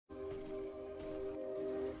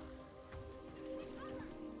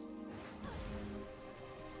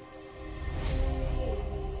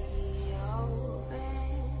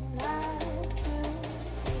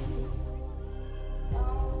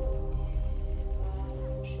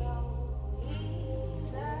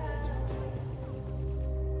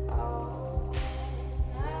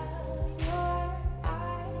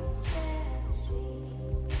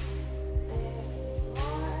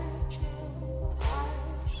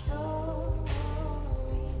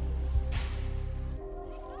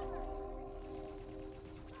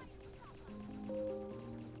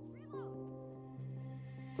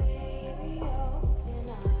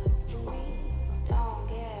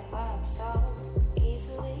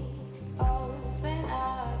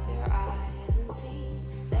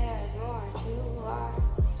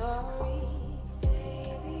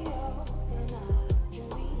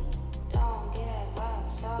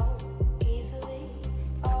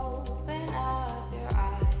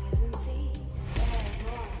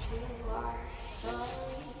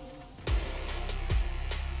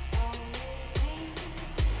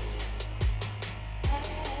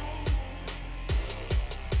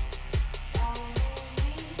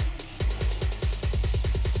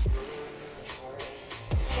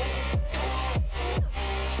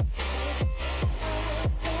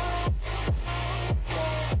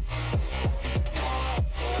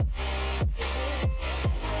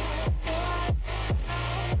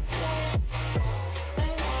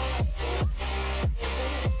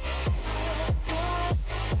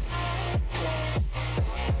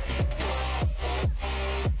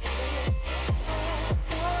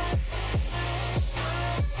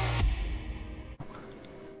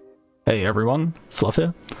Hey everyone, Fluff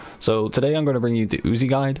here. So today I'm going to bring you the Uzi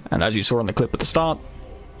guide, and as you saw in the clip at the start,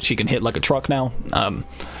 she can hit like a truck now.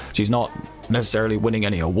 She's not necessarily winning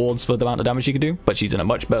any awards for the amount of damage she can do, but she's in a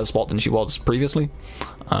much better spot than she was previously.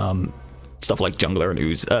 Stuff like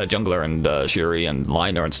Jungler and Shuri and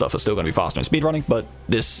Liner and stuff are still going to be faster in speedrunning, but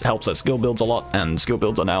this helps her skill builds a lot, and skill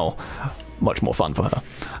builds are now much more fun for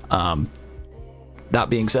her. That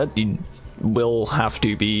being said, you will have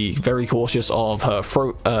to be very cautious of her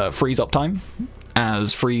freeze uptime,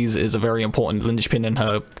 as freeze is a very important linchpin in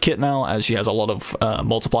her kit now, as she has a lot of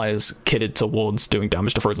multipliers kitted towards doing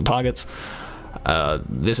damage to frozen targets.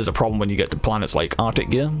 This is a problem when you get to planets like Arctic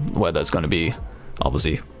Gear, where there's going to be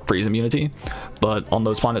obviously freeze immunity, but on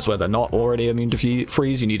those planets where they're not already immune to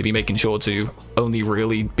freeze, you need to be making sure to only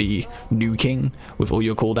really be nuking with all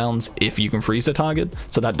your cooldowns if you can freeze the target.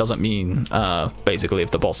 So that doesn't mean basically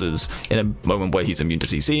if the boss is in a moment where he's immune to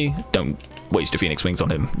CC, don't waste your Phoenix Wings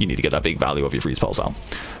on him. You need to get that big value of your freeze pulse out.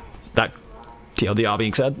 That TLDR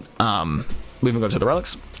being said, moving on to the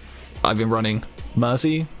relics, I've been running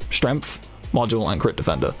Mercy, Strength, Module, and Crit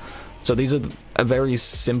Defender. So these are a very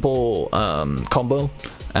simple combo,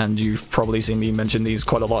 and you've probably seen me mention these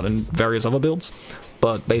quite a lot in various other builds.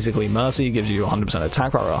 But basically, Mercy gives you 100%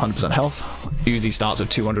 attack power, 100% health. Uzi starts with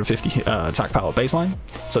 250 attack power baseline,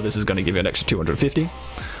 so this is going to give you an extra 250,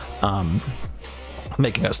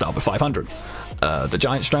 making her start with 500. The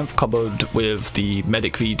Giant Strength comboed with the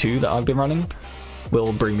Medic V2 that I've been running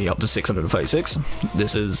will bring me up to 636.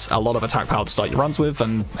 This is a lot of attack power to start your runs with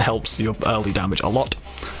and helps your early damage a lot.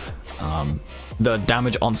 The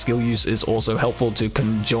damage on skill use is also helpful to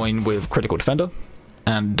conjoin with Critical Defender,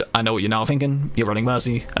 and I know what you're now thinking, you're running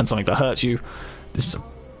Mercy and something that hurts you. This is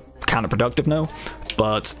counterproductive now,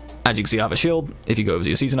 but as you can see I have a shield. If you go over to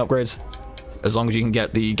your season upgrades, as long as you can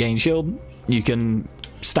get the gain shield, you can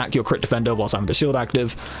stack your Crit Defender whilst having the shield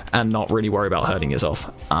active and not really worry about hurting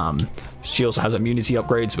yourself. She also has immunity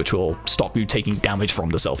upgrades which will stop you taking damage from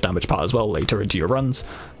the self-damage part as well later into your runs,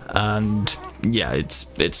 and yeah,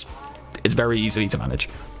 it's very easy to manage.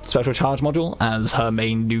 Special Charge Module, as her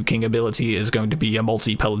main nuking ability is going to be a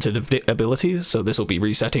multi-pelleted ability, so this will be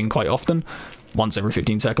resetting quite often, once every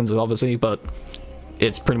 15 seconds obviously, but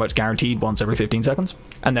it's pretty much guaranteed once every 15 seconds.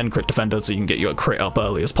 And then Crit Defender, so you can get your crit up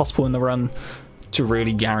early as possible in the run to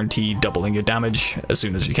really guarantee doubling your damage as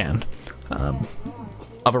soon as you can.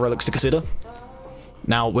 Other relics to consider.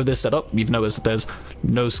 Now, with this setup, you've noticed that there's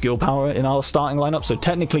no skill power in our starting lineup, so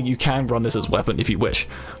technically you can run this as weapon if you wish.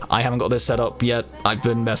 I haven't got this set up yet. I've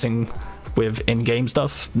been messing with in-game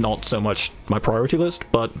stuff, not so much my priority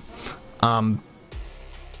list, but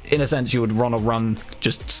in a sense you would run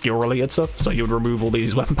just skill-related stuff, so you would remove all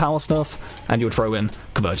these weapon power stuff, and you would throw in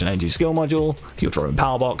Convergent Energy Skill Module, you would throw in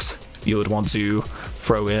Power Box, you would want to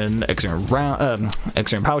throw in Extreme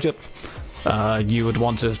Power Chip. You would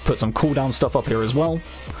want to put some cooldown stuff up here as well.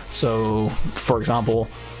 So, for example,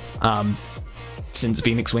 since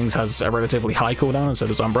Phoenix Wings has a relatively high cooldown and so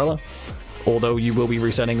does Umbrella, although you will be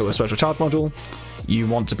resetting it with Special Charge Module, you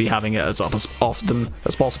want to be having it as often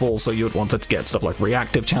as possible, so you would want it to get stuff like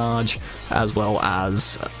Reactive Charge as well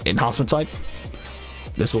as Enhancement type.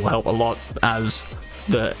 This will help a lot as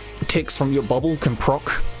the ticks from your bubble can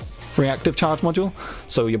proc Reactive Charge Module,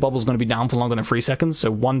 so your bubble's going to be down for longer than 3 seconds, so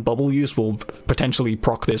one bubble use will potentially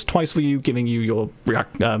proc this twice for you, giving you your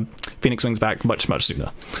Phoenix Wings back much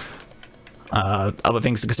sooner. Other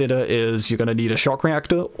things to consider is you're going to need a shock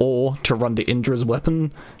reactor, or to run the Indra's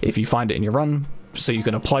weapon if you find it in your run, so you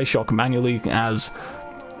can apply shock manually, as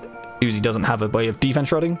Uzi doesn't have a way of defense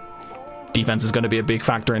shredding. Defense is going to be a big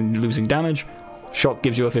factor in losing damage. Shock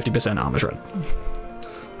gives you a 50% armor shred.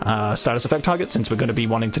 Status effect target, since we're going to be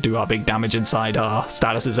wanting to do our big damage inside our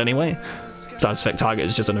statuses anyway. Status effect target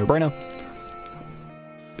is just a no-brainer.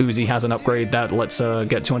 Uzi has an upgrade that lets her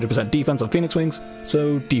get 200% defense on Phoenix Wings,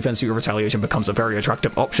 so defense through retaliation becomes a very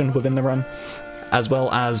attractive option within the run, as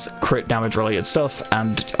well as crit damage related stuff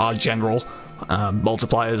and our general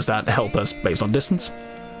multipliers that help us based on distance.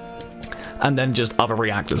 And then just other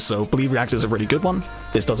reactors, so Bleed Reactor is a really good one.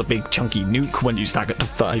 This does a big chunky nuke when you stack it to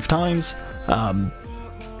 5 times.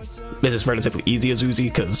 This is relatively easy as Uzi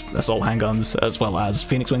because assault handguns as well as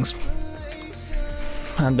Phoenix Wings.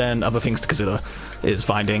 And then other things to consider is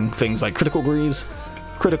finding things like Critical Greaves,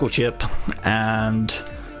 Critical Chip, and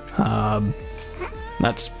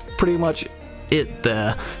that's pretty much it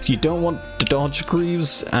there. You don't want to dodge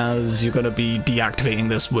Greaves, as you're going to be deactivating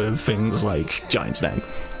this with things like Giant Snag.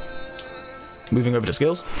 Moving over to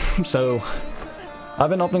skills. So I've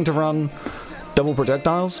been opting to run double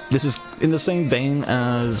projectiles. This is in the same vein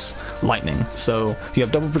as lightning. So you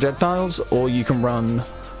have double projectiles, or you can run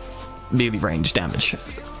melee range damage.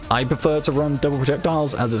 I prefer to run double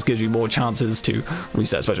projectiles, as this gives you more chances to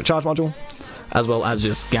reset special charge module, as well as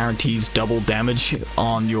just guarantees double damage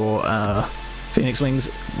on your Phoenix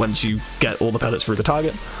Wings once you get all the pellets through the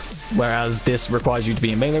target. Whereas this requires you to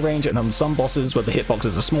be in melee range, and on some bosses where the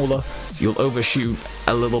hitboxes are smaller, you'll overshoot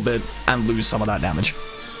a little bit and lose some of that damage.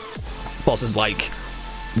 Bosses like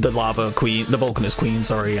the Lava Queen, the Volcanist Queen,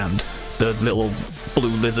 sorry, and the little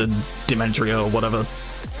blue lizard Dementria or whatever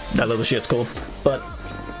that little shit's called. But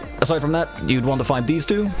aside from that, you'd want to find these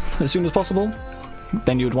two as soon as possible.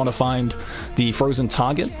 Then you'd want to find the frozen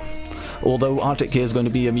target. Although Arctic Gear is going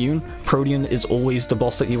to be immune, Protean is always the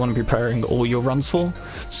boss that you want to be preparing all your runs for.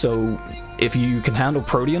 So if you can handle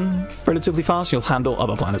Protean relatively fast, you'll handle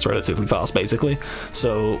other planets relatively fast, basically.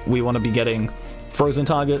 So we want to be getting frozen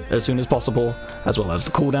target as soon as possible, as well as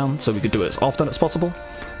the cooldown, so we could do it as often as possible.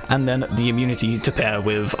 And then the immunity to pair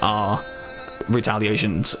with our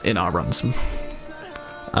retaliations in our runs.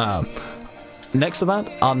 Next to that,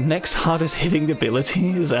 our next hardest hitting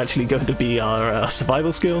ability is actually going to be our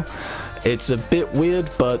survival skill. It's a bit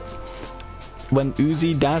weird, but when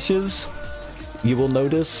Uzi dashes, you will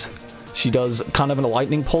notice she does kind of a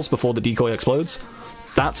lightning pulse before the decoy explodes.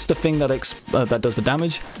 That's the thing that that does the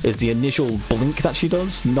damage, is the initial blink that she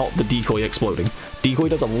does, not the decoy exploding. Decoy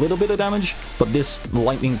does a little bit of damage, but this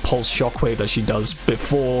lightning pulse shockwave that she does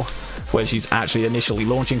before, where she's actually initially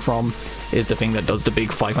launching from, is the thing that does the big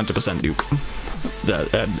 500%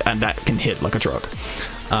 nuke. And that can hit like a truck.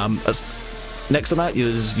 Next to that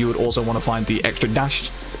is you would also want to find the extra dash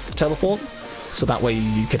teleport, so that way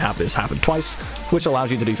you can have this happen twice, which allows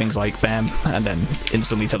you to do things like bam, and then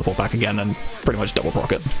instantly teleport back again and pretty much double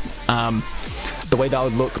proc it. The way that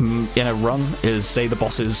would look in a run is, say the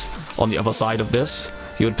boss is on the other side of this,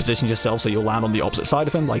 you would position yourself so you'll land on the opposite side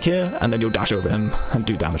of him, like here, and then you'll dash over him and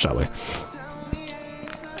do damage that way.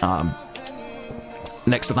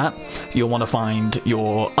 Next to that, you'll want to find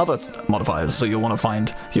your other modifiers, so you'll want to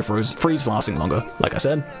find your freeze lasting longer. Like I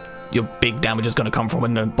said, your big damage is going to come from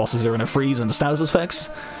when the bosses are in a freeze and the status effects,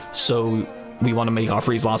 so we want to make our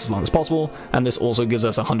freeze last as long as possible, and this also gives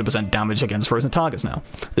us 100% damage against frozen targets now.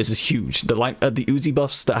 This is huge. The Uzi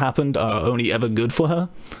buffs that happened are only ever good for her.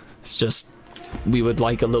 It's just, we would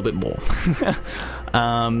like a little bit more.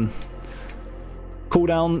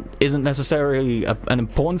 Cooldown isn't necessarily an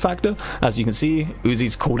important factor. As you can see,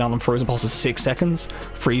 Uzi's cooldown on Frozen Pulse is 6 seconds.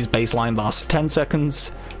 Freeze baseline lasts 10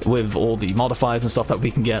 seconds with all the modifiers and stuff that we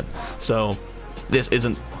can get. So this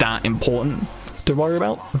isn't that important to worry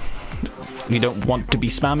about. You don't want to be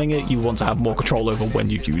spamming it, you want to have more control over when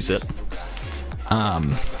you use it.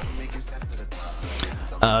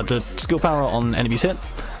 The skill power on enemies hit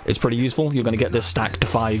is pretty useful. You're going to get this stacked to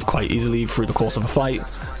 5 quite easily through the course of a fight,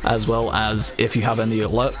 as well as if you have any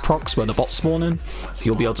alert procs where the bots spawn in,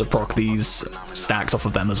 you'll be able to proc these stacks off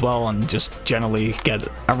of them as well, and just generally get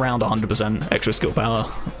around 100% extra skill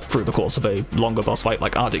power through the course of a longer boss fight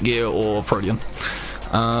like Arctic Gear or Protean.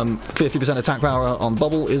 50% attack power on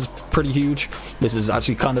Bubble is pretty huge. This is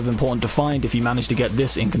actually kind of important to find if you manage to get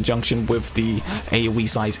this in conjunction with the AoE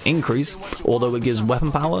size increase. Although it gives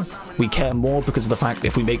weapon power, we care more because of the fact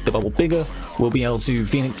if we make the bubble bigger, we'll be able to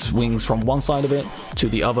Phoenix Wings from one side of it to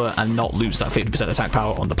the other and not lose that 50% attack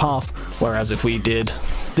power on the path. Whereas if we did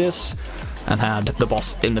this and had the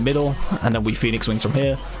boss in the middle and then we Phoenix Wings from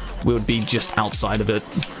here, we would be just outside of it,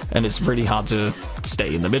 and it's really hard to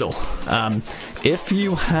stay in the middle. If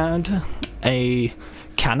you had a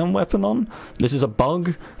cannon weapon on, this is a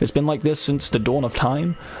bug. It's been like this since the dawn of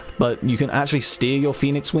time, but you can actually steer your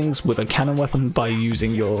Phoenix Wings with a cannon weapon by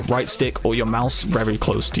using your right stick or your mouse very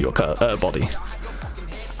close to your body.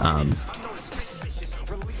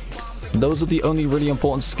 Those are the only really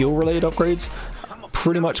important skill related upgrades.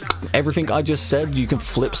 Pretty much everything I just said, you can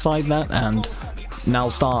flip side that and now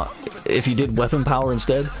start, if you did weapon power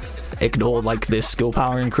instead, ignore like this skill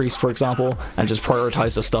power increase for example, and just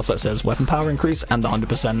prioritize the stuff that says weapon power increase and the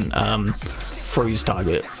 100% freeze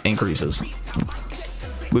target increases.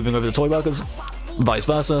 Moving over to toy workers, vice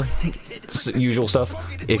versa, usual stuff.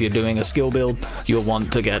 If you're doing a skill build, you'll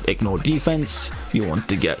want to get ignore defense, you want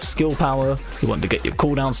to get skill power, you want to get your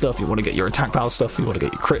cooldown stuff, you want to get your attack power stuff, you want to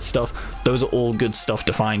get your crit stuff. Those are all good stuff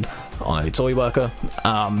to find on a toy worker.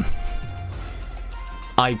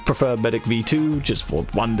 I prefer Medic V2 just for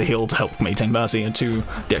 1, the heal to help maintain mercy, and 2,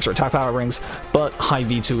 the extra attack power rings, but High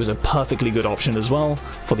V2 is a perfectly good option as well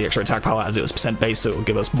for the extra attack power as it was percent based, so it will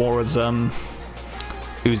give us more as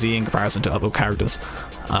Uzi in comparison to other characters.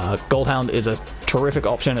 Goldhound is a terrific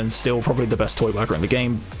option and still probably the best toy worker in the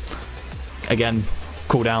game. Again,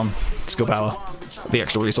 cooldown, skill power, the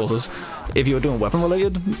extra resources. If you were doing weapon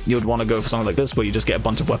related, you would want to go for something like this where you just get a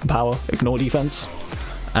bunch of weapon power, ignore defense.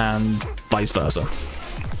 and vice versa.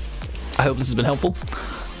 I hope this has been helpful.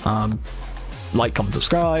 Like, comment,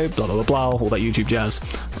 subscribe, blah blah blah blah, all that YouTube jazz,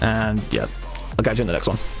 and yeah, I'll catch you in the next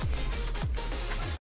one.